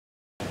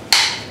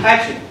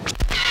Action.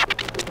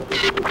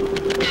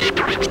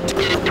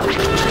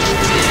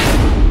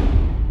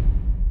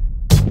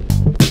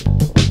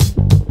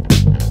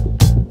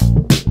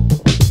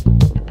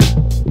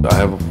 I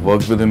have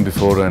worked with him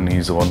before and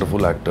he's a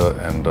wonderful actor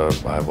and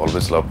I have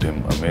always loved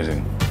him.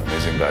 Amazing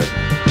guy.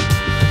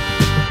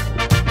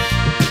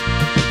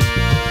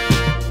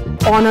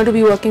 Honor to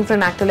be working for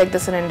an actor like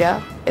this in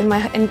India. In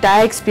my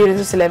entire experience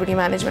of celebrity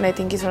management, I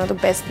think he's one of the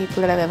best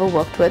people that I've ever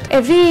worked with.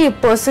 Every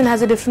person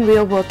has a different way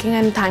of working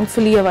and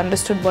thankfully I've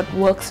understood what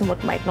works and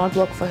what might not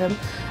work for him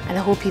and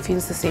I hope he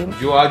feels the same.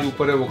 जो आज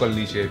ऊपर है वो कल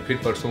नीचे है, फिर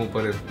परसों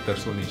ऊपर है,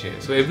 परसों नीचे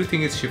है. So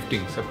everything is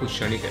shifting, सब कुछ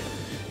क्षणिक है.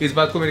 इस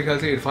बात को मेरे ख्याल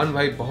से इरफान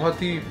भाई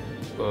बहुत ही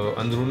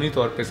अंदरूनी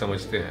तौर पे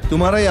समझते हैं.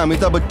 तुम्हारा ये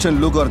अमिताभ बच्चन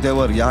लुक और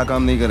तेवर यहाँ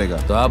काम नहीं करेगा.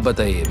 तो आप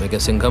बताइए, मैं क्या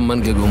सिंघम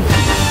बन के घूमूं?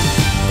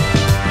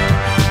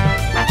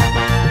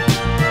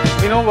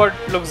 We know what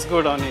looks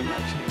good on him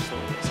actually. So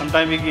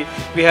sometimes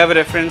we have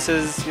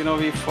references, you know,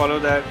 we follow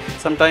that.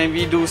 Sometimes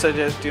we do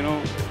suggest, you know,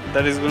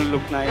 that is going to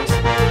look nice.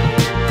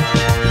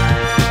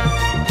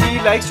 He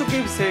likes to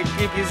keep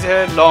his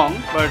hair long,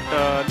 but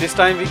this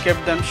time we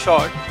kept them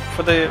short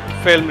for the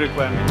film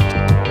requirement.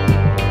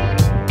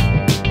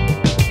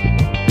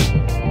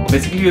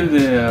 Basically,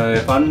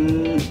 Irrfan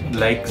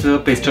likes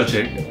pastel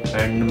shade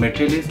and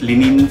material is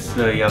linens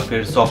या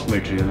फिर soft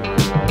material.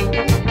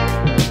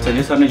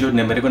 Sanjay sir ने जो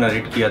मेरे को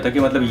narrate किया था कि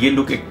मतलब ये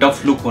लुक एक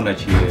टफ लुक होना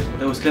चाहिए,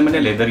 तो उसके मैंने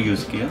लेदर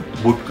यूज़ किया,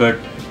 बूट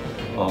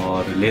कट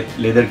और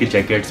लेदर की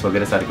जैकेट्स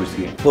वगैरह सारे कुछ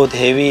किए. बहुत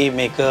heavy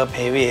makeup,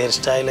 heavy hair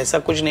style ऐसा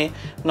कुछ नहीं,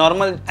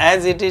 नॉर्मल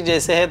एज इट इज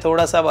जैसे है.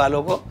 थोड़ा सा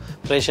बालों को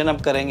फ्रेशन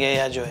अप करेंगे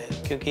या जो है,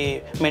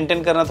 क्योंकि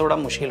मेंटेन करना थोड़ा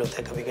मुश्किल होता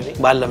है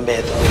कभी-कभी बाल लंबे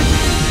है तो.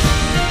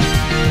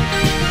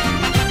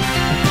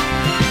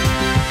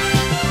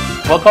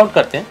 वर्कआउट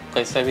करते हैं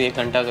कैसा भी, 1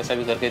 घंटा कैसा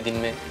भी करके दिन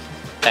में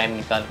टाइम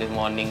निकाल के,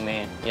 मॉर्निंग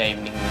में या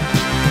इवनिंग में.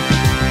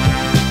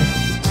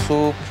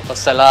 सूप और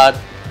सलाद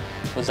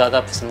वो ज़्यादा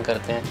पसंद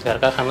करते हैं, घर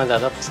का खाना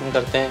ज़्यादा पसंद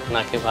करते हैं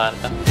ना कि बाहर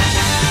का.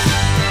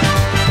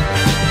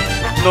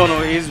 No,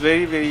 he is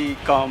very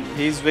calm.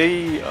 He is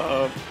very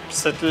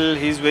subtle.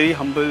 He is very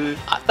humble.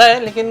 आता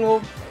है लेकिन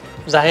वो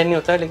जाहिर नहीं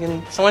होता है,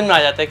 लेकिन समझ में आ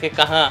जाता है कि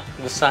कहाँ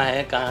गुस्सा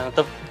है, कहाँ,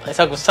 मतलब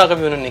ऐसा गुस्सा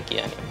कभी उन्होंने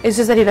किया नहीं. It's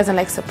just that he doesn't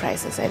like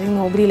surprises. I think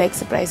nobody likes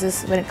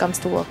surprises when it comes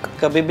to work.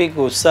 कभी भी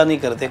गुस्सा नहीं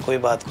करते कोई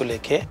बात को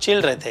लेके,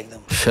 चिल रहते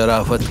एकदम.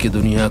 शराफत की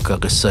दुनिया का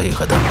किस्सा ही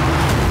खत्म.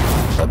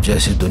 अब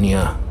जैसी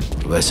दुनिया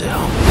वैसे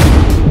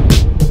हम.